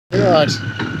Right,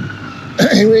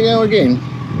 here we go again.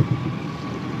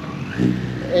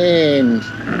 And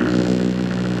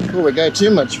before we go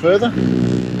too much further,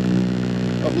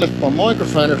 I've left my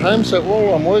microphone at home, so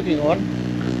all I'm working on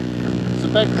is the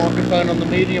back microphone on the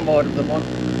medium side of the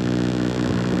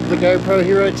GoPro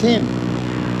Hero 10.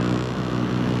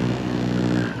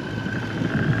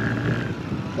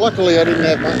 Luckily I didn't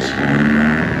have much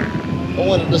I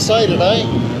wanted to say today,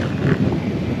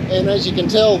 and as you can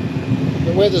tell,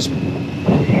 the weather's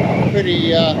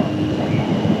pretty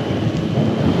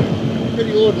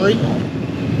ordinary,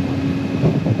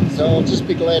 so I'll just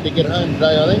be glad to get home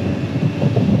today, I think.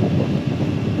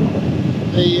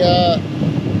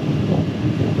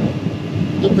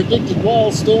 The predicted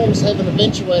wild storms haven't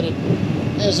eventuated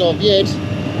as of yet,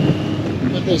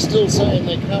 but they're still saying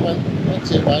they're coming. That's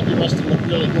it, mate. You must have looked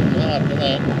really good and hard for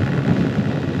that.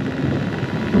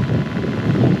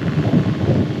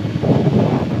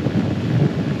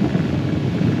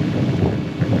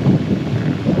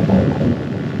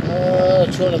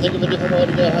 Trying to think of a different way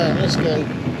to go home. Let's go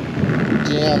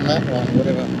down that one,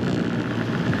 whatever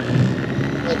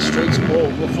that street's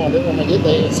called. We'll find out when we get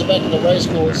there. It's the back of the race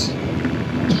course.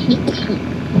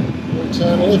 We'll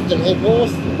turn left and head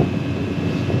north,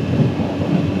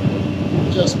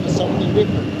 just for something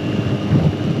different.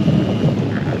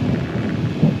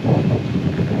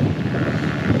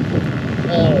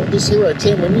 Now, this Hero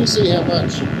 10, when you see how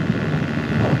much it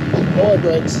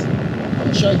vibrates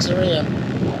and shakes around,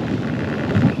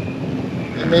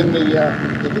 and then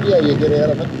the video you get out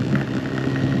of it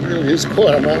really is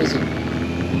quite amazing.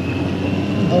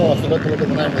 Oh, I forgot to look at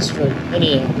the name of the street.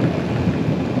 Anyhow,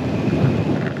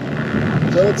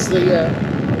 so it's the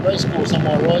race course on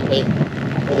my right there,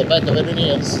 or the back of it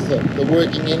anyhow. This is the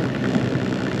working in,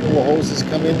 all the horses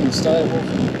come in and stable,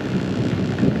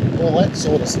 all that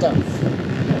sort of stuff.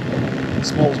 It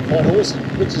smells quite awesome,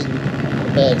 which isn't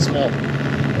a bad smell.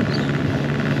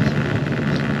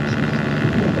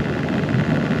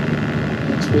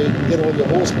 Where you can get all your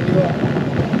horse manure,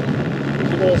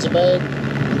 fertiliser bag,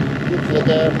 good for the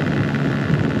garden,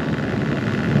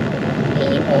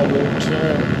 and I will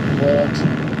turn right,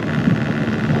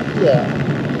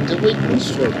 into Wheatwood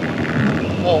Street.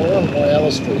 Oh, we're on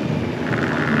Whyalla Street,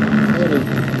 heading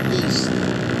east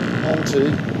onto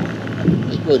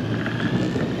Wheatwood.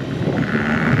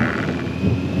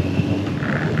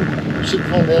 I should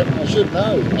find out, I should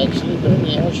know actually, but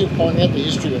anyhow, I should find out the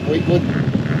history of Wheatwood.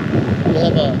 We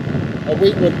have a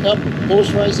Wheatwood Cup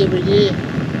horse race every year.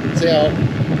 It's our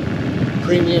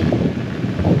premium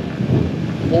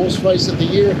horse race of the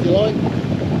year, if you like.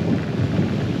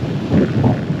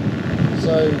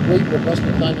 So Wheatwood must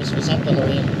be famous for something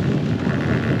around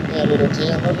our little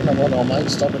town. I don't know what our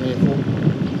mate's stopping here for.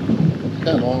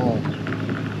 Come on,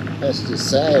 that's just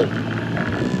sad.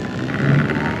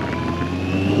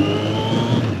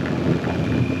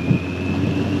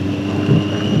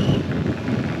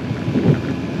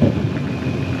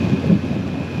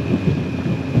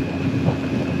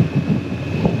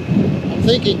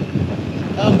 Thinking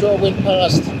after I went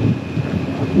past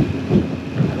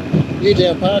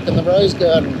Newtown Park and the Rose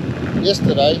Garden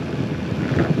yesterday,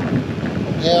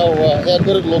 how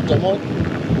good it looked. I might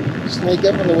sneak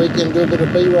up on the weekend, do a bit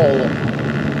of B-roll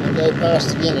and go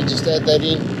past again and just add that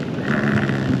in,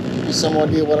 give you some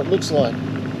idea what it looks like.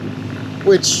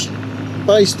 Which,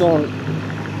 based on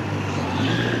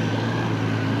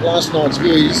last night's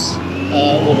views,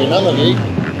 will be none of you.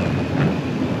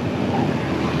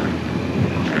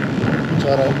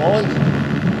 I don't mind.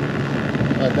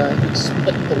 I don't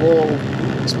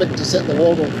expect to set the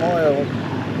world on fire with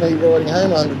me riding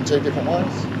home 102 different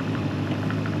ways.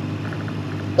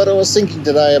 But I was thinking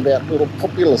today about little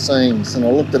popular sayings, and I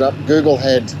looked it up. Google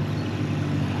had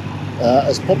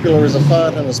as popular as a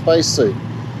fart in a spacesuit,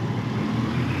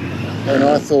 and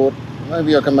I thought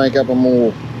maybe I can make up a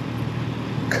more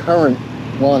current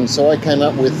one. So I came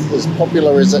up with as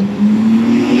popular as it.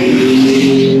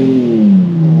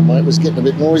 It was getting a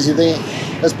bit noisy there.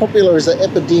 As popular as an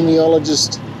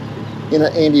epidemiologist in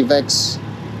an anti-vax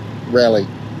rally.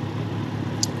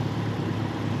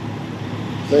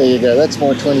 There you go, that's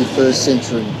my 21st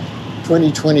century,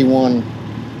 2021,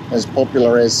 as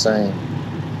popular as saying.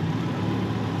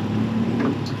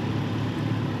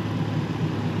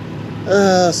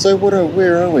 So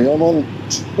where are we? I'm on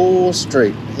Tor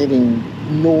Street, heading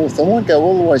north. I might go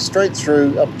all the way straight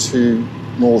through up to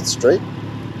North Street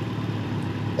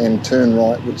and turn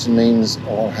right, which means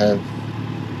I'll have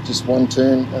just one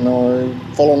turn and I'll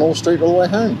follow North Street all the way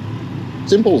home.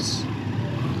 Simples.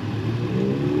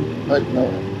 Oh, no.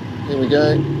 Here we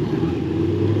go.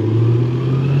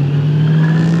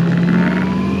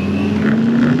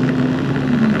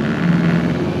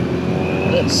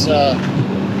 That's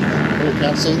you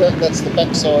can't see that. That's the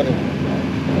backside of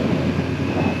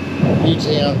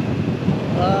Newtown.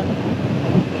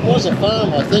 It was a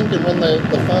farm, I think, and when the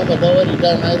farmer died, he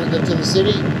donated it to the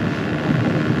city.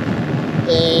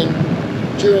 And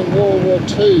during World War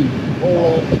II,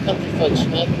 all the country folks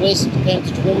from out west came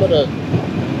to Toowoomba to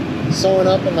sign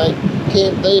up, and they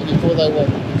camped there before they were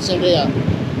sent out.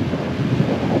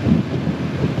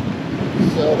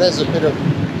 So it has a bit of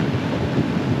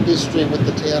history with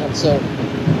the town itself.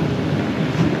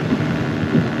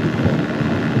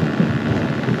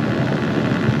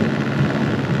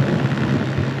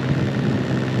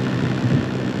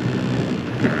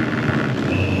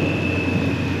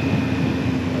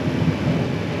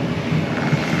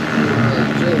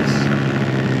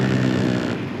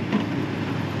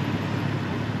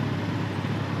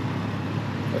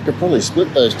 I could probably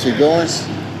split those two guys.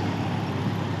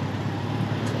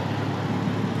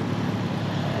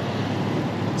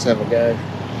 Let's have a go.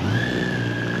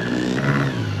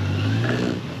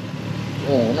 Oh,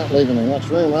 they're not leaving me much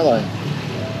room, are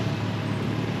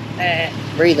they?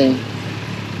 Breathing.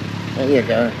 There you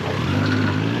go.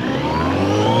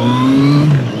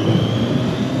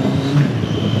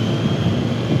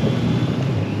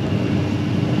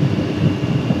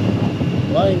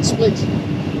 Lane split. I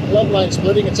love lane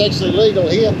splitting, it's actually legal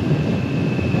here.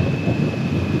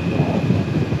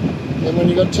 And when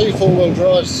you've got two four-wheel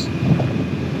drives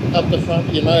up the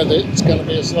front, you know that it's going to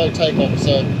be a slow takeoff,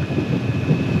 so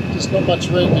just not much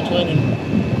room between them.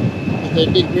 With their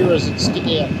big mirrors that stick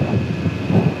out.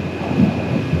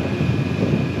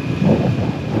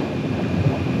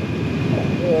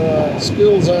 Alright,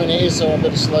 school zone here, so I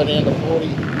better slow down to 40.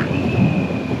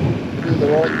 Do the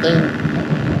right thing.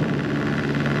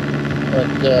 But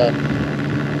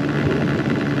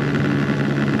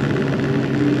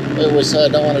I always say I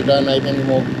don't want to donate any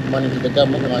more money to the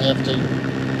government than I have to.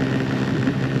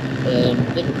 And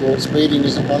getting caught speeding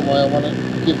isn't one way I want to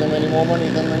give them any more money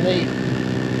than they need.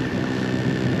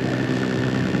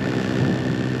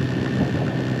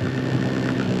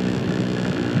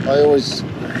 I always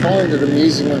find it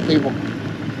amusing when people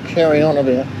carry on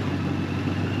about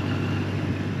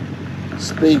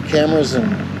speed cameras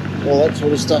and all that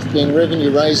sort of stuff being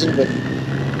revenue raising, but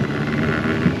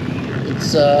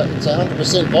it's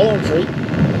 100% voluntary.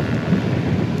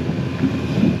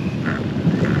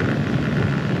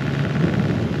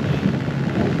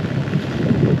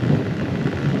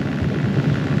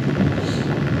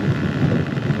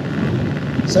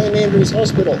 St Andrew's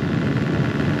Hospital,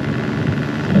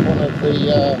 one of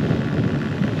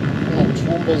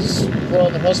Toowoomba's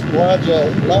private hospital,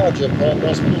 larger private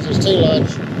hospitals. There's two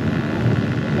large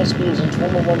hospitals in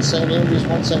Toowoomba, one St Andrew's,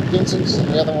 one St Vincent's, and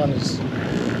the other one is,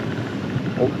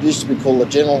 well, it used to be called the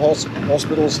General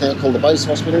Hospital, it's now called the Base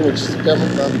Hospital, which is the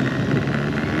government-run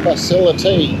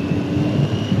facility.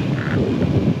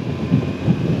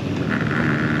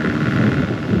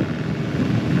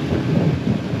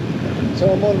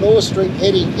 So I'm on North Street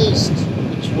heading east,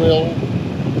 which will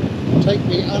take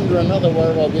me under another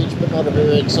Werribee beach, but not a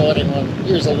very exciting one.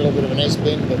 Here's a little bit of an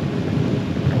S-bend, but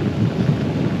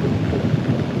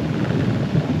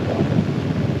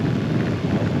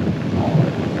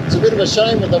it's a bit of a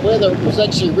shame with the weather. It was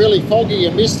actually really foggy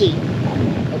and misty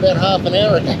about half an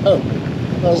hour ago.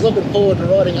 I was looking forward to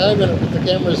riding home in it with the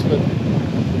cameras, but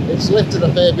it's lifted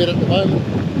a fair bit at the moment.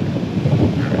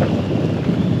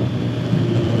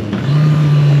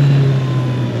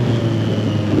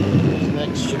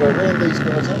 Should I round these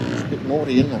guys up? It's a bit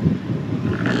naughty, isn't it?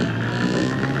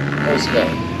 Let's go.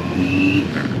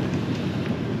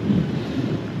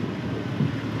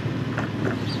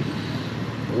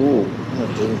 Ooh,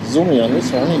 I'm going to zoom in on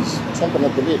this one. He's chomping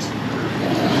at the bit.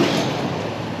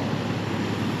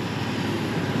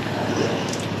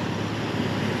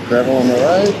 Gravel on the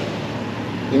road.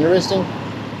 Interesting.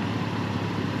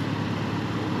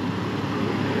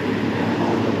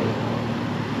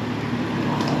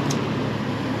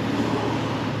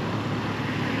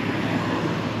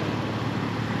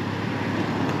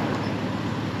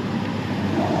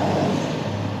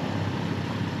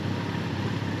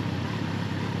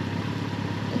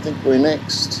 I think we're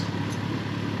next.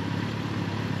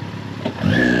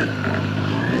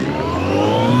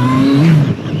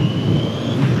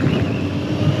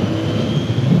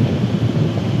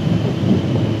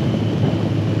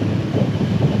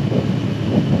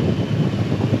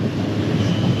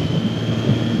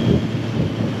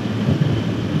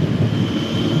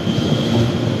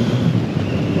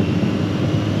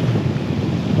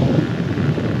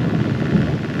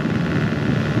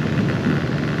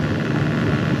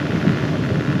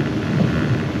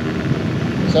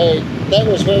 So that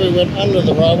was where we went under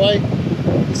the railway.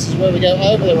 This is where we go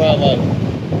over the railway.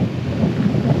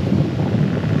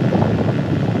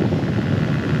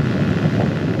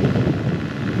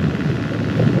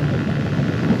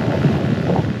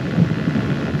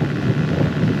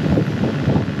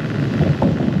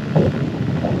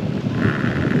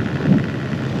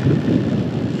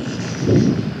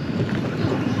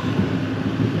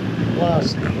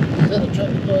 Last set of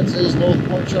traffic lights, there's North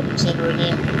Point Shopping Centre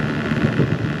again.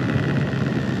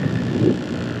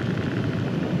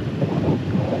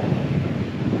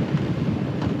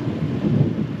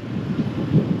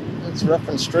 That's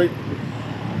Ruffin Street,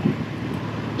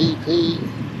 EP,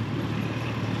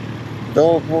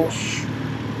 Dogwash.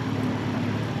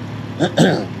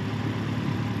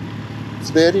 That's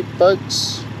about it,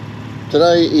 folks.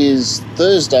 Today is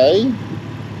Thursday,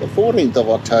 the 14th of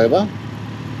October,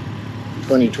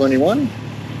 2021.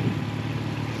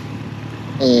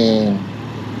 And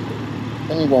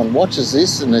if anyone watches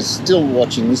this and is still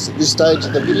watching this at this stage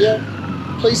of the video,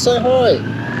 please say hi.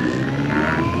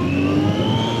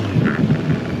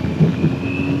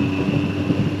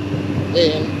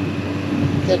 And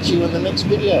catch you in the next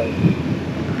video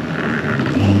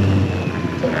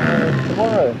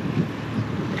tomorrow.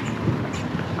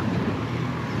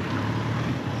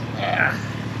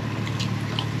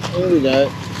 Here we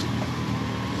go.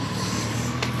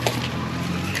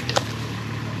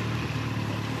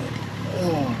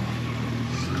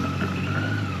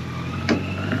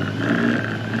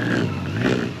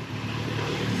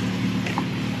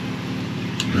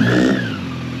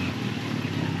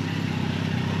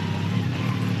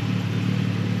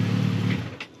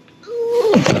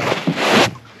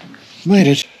 Made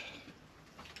it.